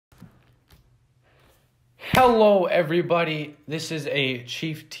Hello, everybody. This is a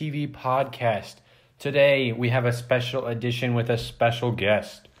Chief TV podcast. Today, we have a special edition with a special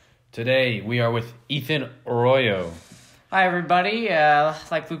guest. Today, we are with Ethan Arroyo. Hi, everybody.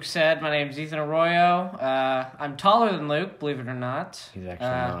 Like Luke said, my name is Ethan Arroyo. I'm taller than Luke, believe it or not. He's actually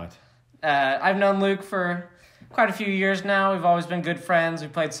not. I've known Luke for quite a few years now. We've always been good friends. We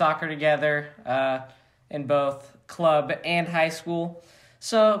played soccer together in both club and high school.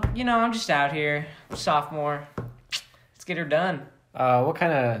 So, I'm just out here, sophomore. Let's get her done. What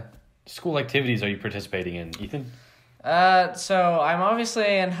kind of school activities are you participating in, Ethan? So I'm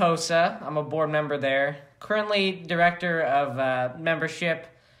obviously in HOSA. I'm a board member there. Currently director of membership,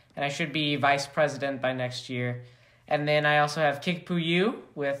 and I should be vice president by next year. And then I also have Kickapoo U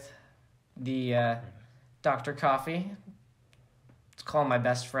with the Dr. Coffee. Let's call him my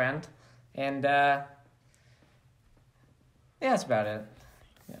best friend. And yeah, that's about it.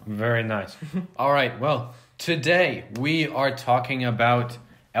 Yeah. Very nice. All right, well, today we are talking about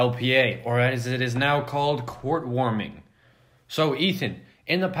LPA, or as it is now called, court warming. So, Ethan,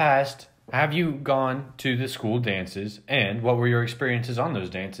 in the past, have you gone to the school dances, and what were your experiences on those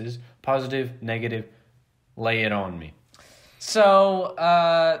dances? Positive, negative? Lay it on me. So,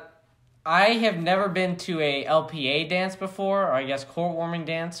 I have never been to a LPA dance before, or I guess court warming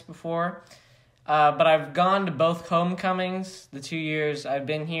dance before. But I've gone to both homecomings the 2 years I've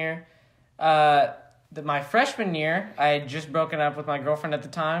been here. My freshman year, I had just broken up with my girlfriend at the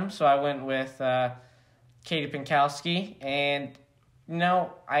time, so I went with Katie Pinkowski, and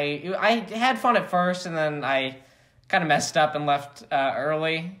I had fun at first, and then I kind of messed up and left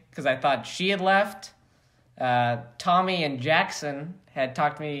early because I thought she had left. Tommy and Jackson had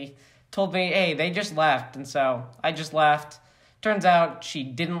told me, hey, they just left, and so I just left. Turns out she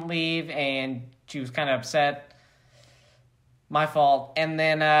didn't leave, and she was kind of upset. My fault. And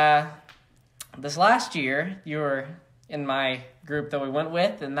then this last year, you were in my group that we went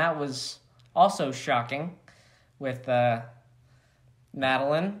with, and that was also shocking with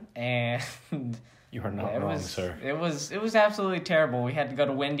Madeline. And you are not wrong, sir. It was absolutely terrible. We had to go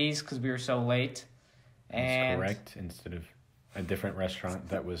to Wendy's because we were so late. That's correct. Instead of a different restaurant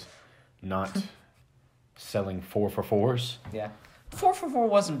that was not selling 4 for $4s. Yeah. 4 for $4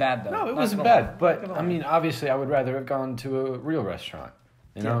 wasn't bad, though. No, it wasn't bad. But, I mean, obviously, I would rather have gone to a real restaurant,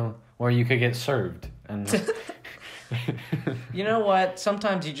 where you could get served. And You know what?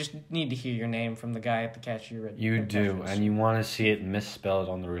 Sometimes you just need to hear your name from the guy at the cashier. You do, and you want to see it misspelled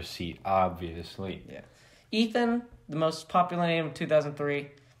on the receipt, obviously. Yeah. Ethan, the most popular name of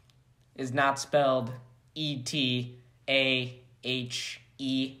 2003, is not spelled Ethahean,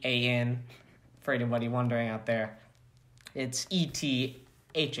 for anybody wondering out there. It's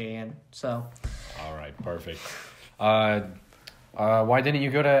Ethan, so. All right, perfect. Why didn't you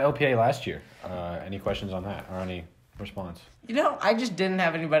go to LPA last year? Any questions on that, or any response? I just didn't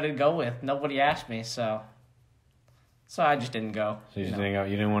have anybody to go with. Nobody asked me, so I just didn't go. So you just didn't go?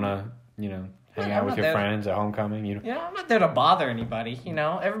 You didn't want to, hang out with your friends at homecoming? I'm not there to bother anybody,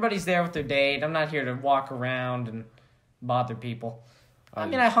 Everybody's there with their date. I'm not here to walk around and bother people. I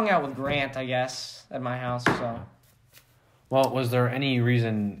mean, I hung out with Grant, I guess, at my house, so. Well, was there any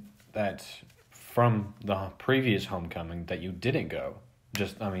reason that from the previous homecoming that you didn't go?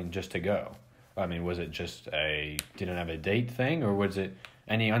 Just to go? I mean, was it just didn't have a date thing, or was it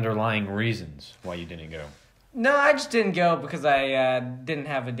any underlying reasons why you didn't go? No, I just didn't go because I didn't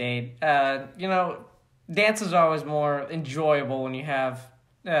have a date. Dances are always more enjoyable when you have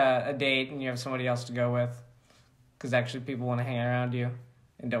a date and you have somebody else to go with. Because actually people want to hang around you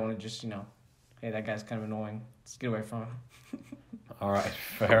and don't want to just, hey, that guy's kind of annoying. Let's get away from him. All right,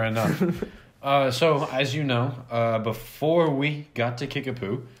 fair enough. So, as you know, before we got to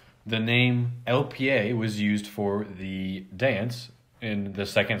Kickapoo, the name LPA was used for the dance in the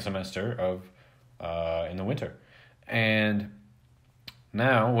second semester of in the winter. And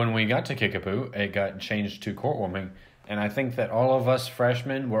now, when we got to Kickapoo, it got changed to court warming. And I think that all of us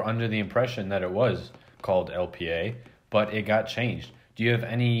freshmen were under the impression that it was called LPA, but it got changed. Do you have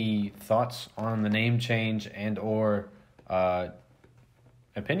any thoughts on the name change and or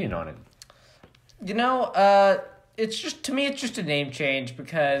opinion on it? It's just a name change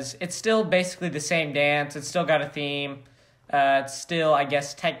because it's still basically the same dance. It's still got a theme. It's still, I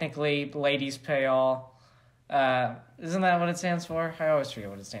guess, technically ladies pay all. Isn't that what it stands for? I always forget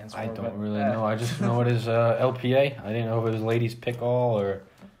what it stands for. I don't really know. I just know it is LPA. I didn't know if it was ladies pick all or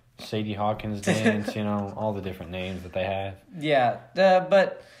Sadie Hawkins dance, all the different names that they have. Yeah,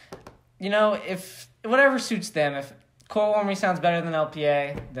 but, if whatever suits them, if core warming sounds better than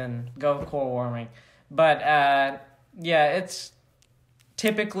LPA, then go with core warming. But, yeah, it's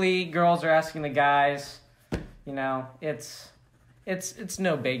typically girls are asking the guys it's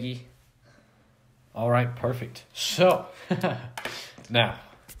no biggie. All right, perfect. So, now,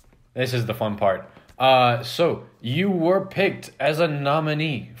 this is the fun part. So you were picked as a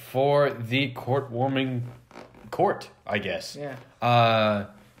nominee for the court-warming court, I guess. Yeah.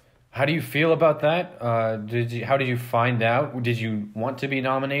 How do you feel about that? How did you find out? Did you want to be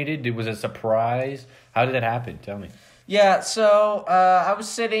nominated? Was it a surprise? How did it happen? Tell me. Yeah, so I was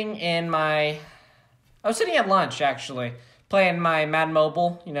sitting at lunch, actually, playing my Madden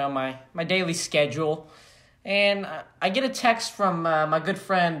Mobile, my daily schedule. And I get a text from my good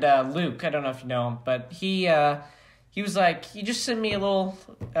friend Luke. I don't know if you know him, but he was like, he just sent me a little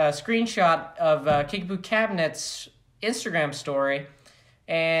screenshot of Kickapoo Cabinet's Instagram story,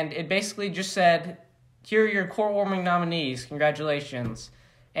 and it basically just said, "Here are your court-warming nominees. Congratulations!"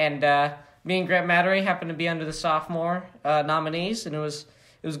 And me and Grant Matteray happened to be under the sophomore nominees, and it was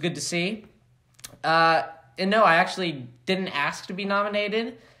good to see. And no, I actually didn't ask to be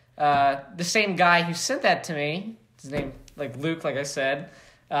nominated. The same guy who sent that to me, his name, Luke, like I said,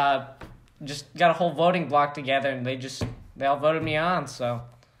 just got a whole voting block together, and they all voted me on, so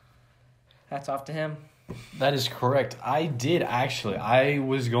hats off to him. That is correct. I did actually. I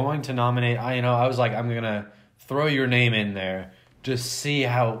was going to nominate, I was like, I'm going to throw your name in there, just see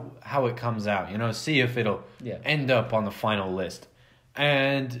how it comes out, see if it'll end up on the final list.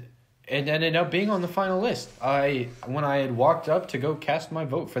 And it ended up being on the final list. When I had walked up to go cast my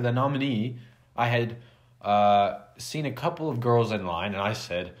vote for the nominee, I had seen a couple of girls in line, and I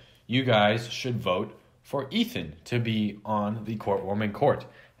said, you guys should vote for Ethan to be on the court-warming court.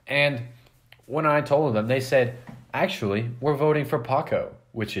 And when I told them, they said, actually, we're voting for Paco,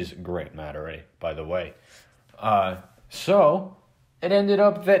 which is Grant Matteray, by the way. So it ended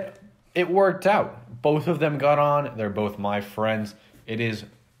up that it worked out. Both of them got on. They're both my friends. It is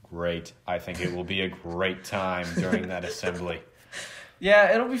great. I think it will be a great time during that assembly.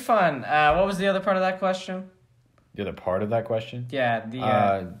 Yeah, it'll be fun. What was the other part of that question? The other part of that question?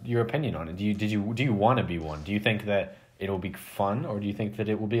 Yeah, your opinion on it. Do you want to be one? Do you think that it'll be fun, or do you think that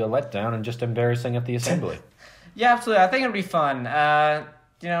it will be a letdown and just embarrassing at the assembly? Yeah, absolutely. I think it'll be fun. I'll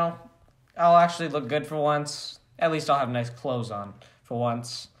actually look good for once. At least I'll have nice clothes on for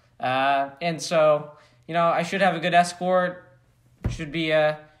once. And so, I should have a good escort. Should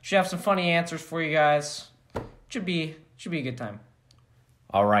have some funny answers for you guys. Should be a good time.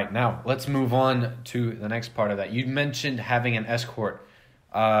 All right, now let's move on to the next part of that. You mentioned having an escort.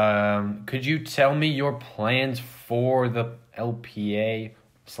 Could you tell me your plans for the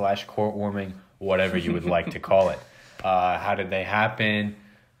LPA/court-warming, whatever you would like to call it? How did they happen?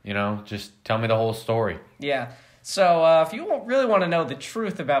 Just tell me the whole story. Yeah. So if you really want to know the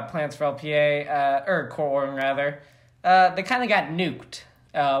truth about plans for LPA, or court-warming rather, they kind of got nuked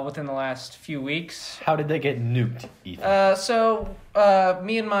within the last few weeks. How did they get nuked, Ethan? So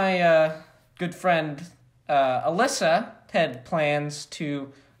me and my good friend Alyssa had plans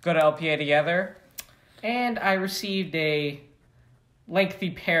to go to LPA together, and I received a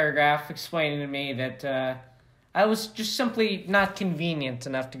lengthy paragraph explaining to me that I was just simply not convenient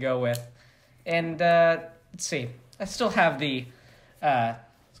enough to go with. And let's see, I still have the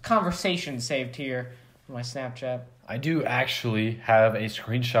conversation saved here on my Snapchat. I do actually have a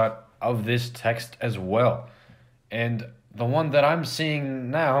screenshot of this text as well. And the one that I'm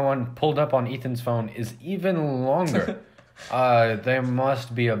seeing now pulled up on Ethan's phone is even longer. There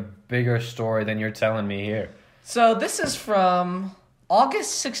must be a bigger story than you're telling me here. So this is from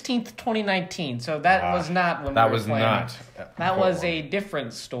August 16th, 2019. So that was not when we were planning. That was a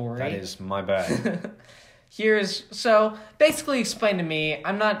different story. That is my bad. So basically explain to me,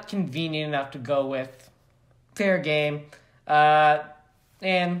 I'm not convenient enough to go with. Fair game.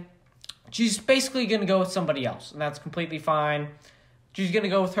 And she's basically going to go with somebody else, and that's completely fine. She's going to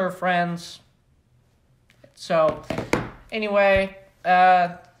go with her friends. So, anyway,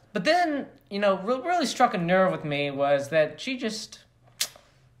 but then, what really struck a nerve with me was that she just,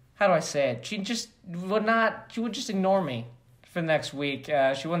 how do I say it? She would just ignore me for the next week.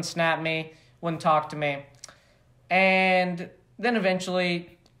 She wouldn't snap me, wouldn't talk to me. And then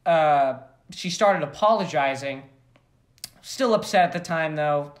eventually, she started apologizing. Still upset at the time,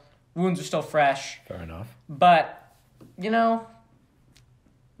 though. Wounds are still fresh. Fair enough. But, I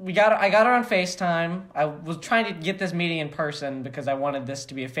got her on FaceTime. I was trying to get this meeting in person because I wanted this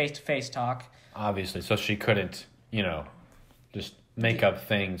to be a face-to-face talk. Obviously, so she couldn't, just make up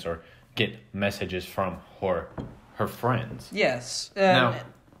things or get messages from her friends. Yes. Now,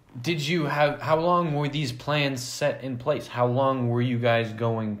 how long were these plans set in place? How long were you guys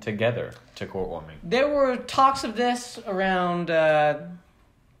going together to court-warming? There were talks of this around,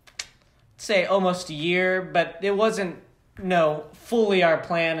 say almost a year, but it wasn't fully our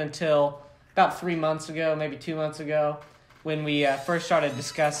plan until about 3 months ago, maybe 2 months ago, when we first started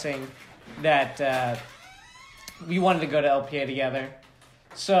discussing that we wanted to go to LPA together.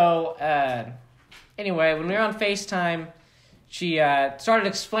 So anyway, when we were on FaceTime, she started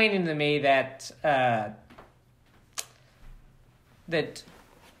explaining to me that that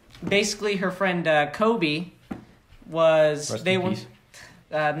basically her friend Kobe was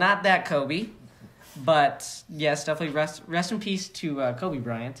not that Kobe, but yes, definitely rest in peace to Kobe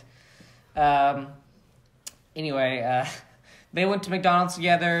Bryant. Anyway, they went to McDonald's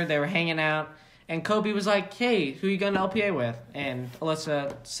together. They were hanging out, and Kobe was like, "Hey, who you going to LPA with?" And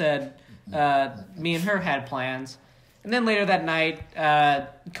Alyssa said, "Me and her had plans." And then later that night,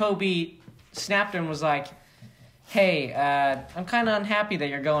 Kobe snapped her and was like, "Hey, I'm kind of unhappy that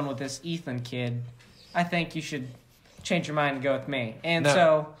you're going with this Ethan kid. I think you should change your mind and go with me." And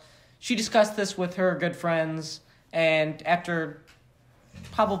so she discussed this with her good friends, and after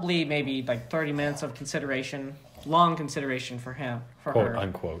probably maybe like 30 minutes of consideration, long consideration for Quote, her.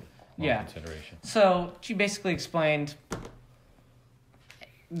 unquote. Yeah. Consideration. So she basically explained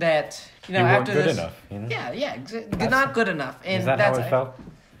that, you weren't after good this... enough, you know? Yeah, not good enough. And is that how it felt?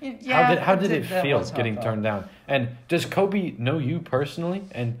 Yeah. How did it feel getting turned down? And does Kobe know you personally?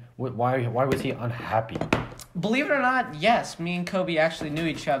 And why was he unhappy? Believe it or not, yes. Me and Kobe actually knew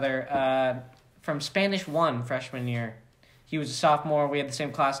each other from Spanish 1 freshman year. He was a sophomore. We had the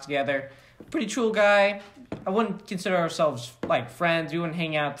same class together. Pretty cool guy. I wouldn't consider ourselves like friends. We wouldn't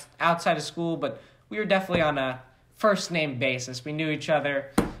hang out outside of school, but we were definitely on a first name basis. We knew each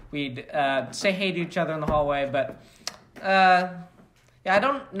other. We'd say hey to each other in the hallway, but I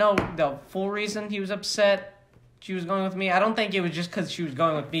don't know the full reason he was upset she was going with me. I don't think it was just because she was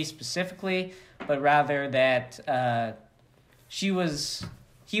going with me specifically, but rather that he was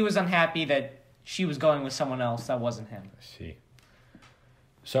unhappy that she was going with someone else that wasn't him. I see.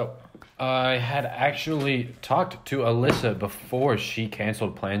 So, I had actually talked to Alyssa before she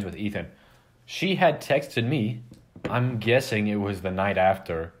canceled plans with Ethan. She had texted me. I'm guessing it was the night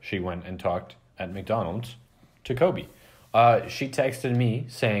after she went and talked at McDonald's to Kobe. She texted me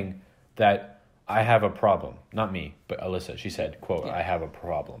saying that I have a problem. Not me, but Alyssa. She said, quote, I have a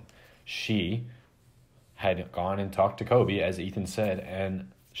problem. She had gone and talked to Kobe, as Ethan said, and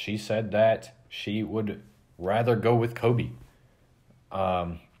she said that she would rather go with Kobe.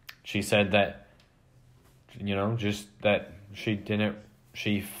 She said that, just that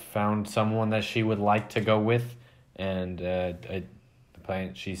she found someone that she would like to go with, and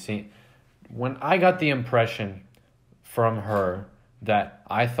when I got the impression from her that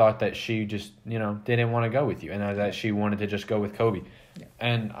I thought that she just, didn't want to go with you, and that she wanted to just go with Kobe. Yeah.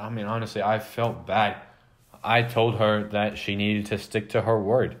 And, I mean, honestly, I felt bad. I told her that she needed to stick to her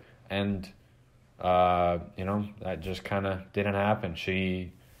word, and, that just kind of didn't happen.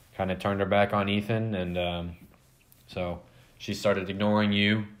 She kind of turned her back on Ethan, and so she started ignoring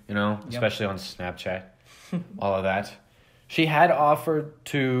you, especially on Snapchat, all of that. She had offered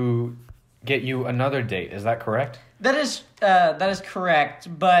to get you another date. Is that correct? That is correct,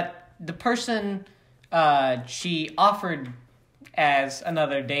 but the person she offered as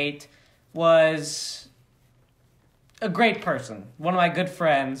another date was a great person, one of my good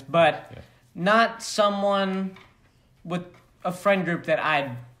friends, but not someone with a friend group that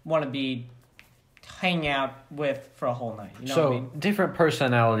I'd want to be hanging out with for a whole night. You know what I mean? Different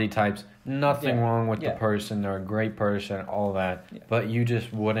personality types, nothing wrong with the person. They're a great person, all that, but you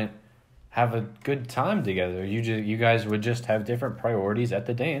just wouldn't have a good time together. You guys would just have different priorities at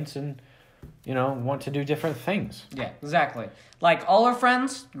the dance and, want to do different things. Yeah, exactly. Like, all our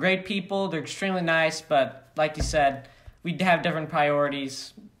friends, great people, they're extremely nice, but like you said, we'd have different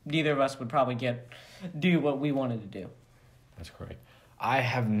priorities. Neither of us would probably do what we wanted to do. That's correct. I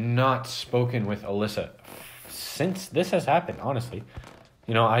have not spoken with Alyssa since this has happened, honestly.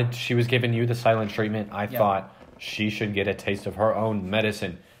 She was giving you the silent treatment. I thought she should get a taste of her own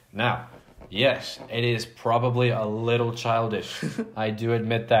medicine. Now, yes, it is probably a little childish. I do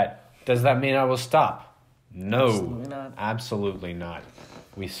admit that. Does that mean I will stop? No. Absolutely not. Absolutely not.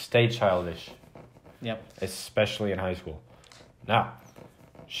 We stay childish. Yep. Especially in high school. Now,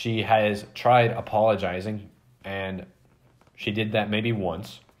 she has tried apologizing, and she did that maybe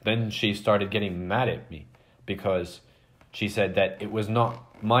once. Then she started getting mad at me because she said that it was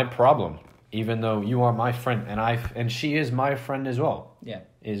not my problem, even though you are my friend, and she is my friend as well. Yeah.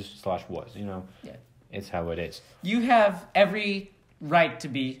 Was. Yeah. It's how it is. You have every right to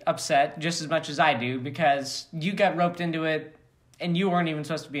be upset just as much as I do because you got roped into it and you weren't even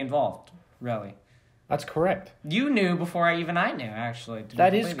supposed to be involved, really. That's correct. You knew before I knew, actually.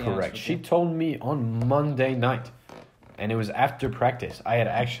 That is correct. She told me on Monday night, and it was after practice. I had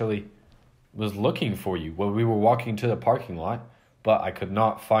actually was looking for you when we were walking to the parking lot, but I could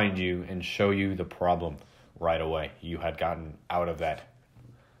not find you and show you the problem right away. You had gotten out of that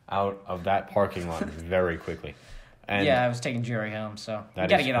parking lot very quickly. And yeah, I was taking Jerry home, so you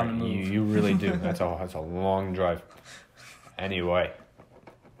got to get on the move. You really do. That's a long drive. Anyway,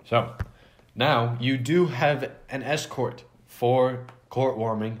 so now you do have an escort for court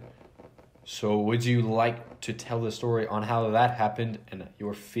warming. So would you like to tell the story on how that happened and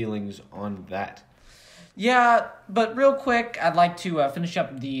your feelings on that? Yeah, but real quick, I'd like to finish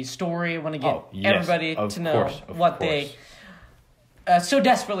up the story. I want to get everybody to know what they so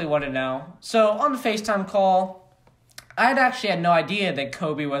desperately want to know. So on the FaceTime call, I had no idea that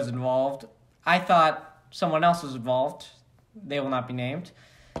Kobe was involved. I thought someone else was involved. They will not be named.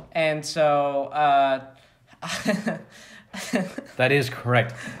 And so... That is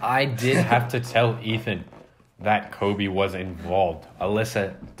correct. I did have to tell Ethan that Kobe was involved.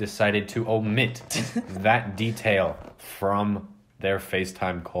 Alyssa decided to omit that detail from their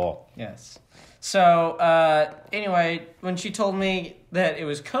FaceTime call. Yes. So, anyway, when she told me that it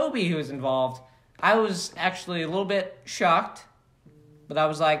was Kobe who was involved, I was actually a little bit shocked. But I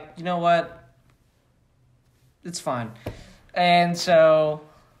was like, you know what? It's fine. And so,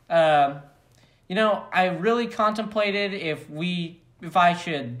 I really contemplated if I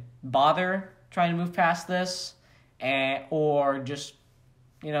should bother trying to move past this, or just,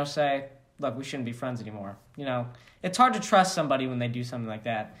 say, look, we shouldn't be friends anymore. It's hard to trust somebody when they do something like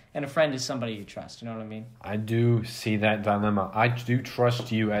that, and a friend is somebody you trust. You know what I mean? I do see that dilemma. I do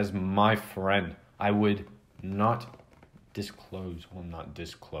trust you as my friend. I would not disclose,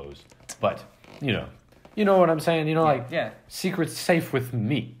 but you know what I'm saying. Secrets safe with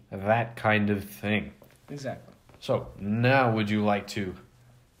me. That kind of thing. Exactly. So now, would you like to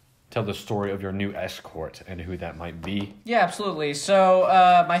tell the story of your new escort and who that might be? Yeah, absolutely. So,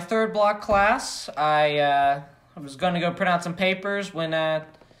 my third block class, I was going to go print out some papers when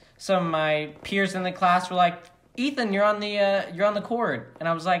some of my peers in the class were like, "Ethan, you're on the court," and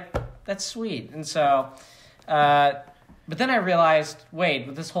I was like, "That's sweet." And so, but then I realized, wait,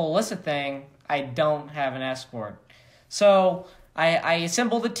 with this whole Alyssa thing, I don't have an escort. So I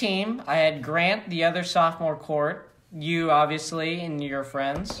assembled a team. I had Grant, the other sophomore court, you obviously, and your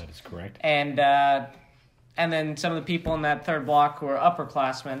friends. That is correct. And then some of the people in that third block who were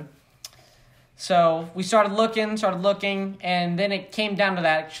upperclassmen. So we started looking, and then it came down to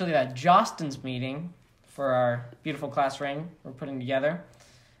that Jostens meeting for our beautiful class ring we're putting together.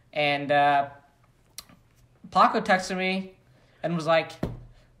 And Paco texted me and was like,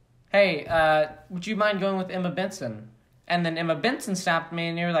 "Hey, would you mind going with Emma Benson?" And then Emma Benson snapped me,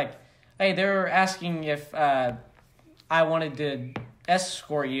 and they were like, "Hey, they were asking if I wanted to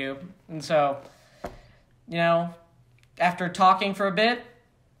escort you." And so, after talking for a bit,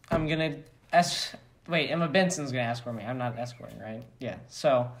 Emma Benson's going to escort me. I'm not escorting, right? Yeah,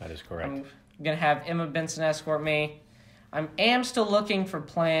 so. That is correct. I'm going to have Emma Benson escort me. I am still looking for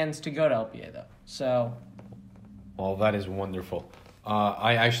plans to go to LPA, though, so. Well, that is wonderful.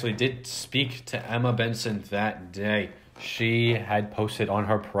 I actually did speak to Emma Benson that day. She had posted on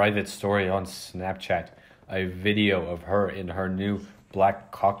her private story on Snapchat a video of her in her new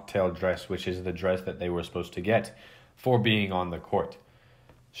black cocktail dress, which is the dress that they were supposed to get for being on the court.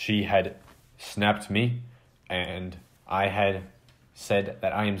 She had snapped me, and I had said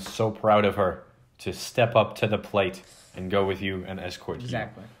that I am so proud of her to step up to the plate and go with you and escort you.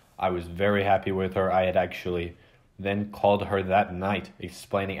 Exactly. I was very happy with her. I had actually then called her that night,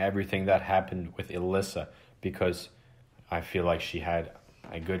 explaining everything that happened with Alyssa, because I feel like she had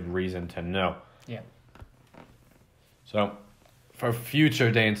a good reason to know. Yeah. So, for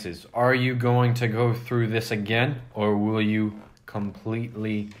future dances, are you going to go through this again, or will you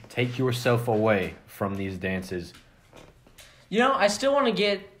completely take yourself away from these dances? I still want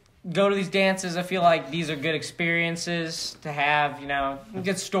to go to these dances. I feel like these are good experiences to have,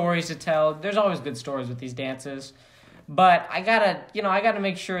 good stories to tell. There's always good stories with these dances. But I gotta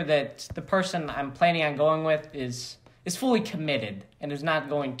make sure that the person I'm planning on going with is fully committed and is not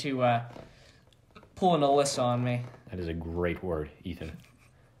going to pull an Alyssa on me. That is a great word, Ethan.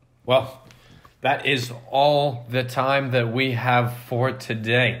 Well, that is all the time that we have for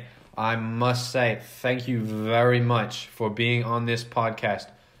today. I must say thank you very much for being on this podcast,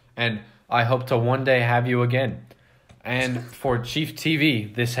 and I hope to one day have you again. And for Chief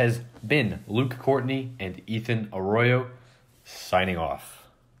TV, this has been Luke Courtney and Ethan Arroyo signing off.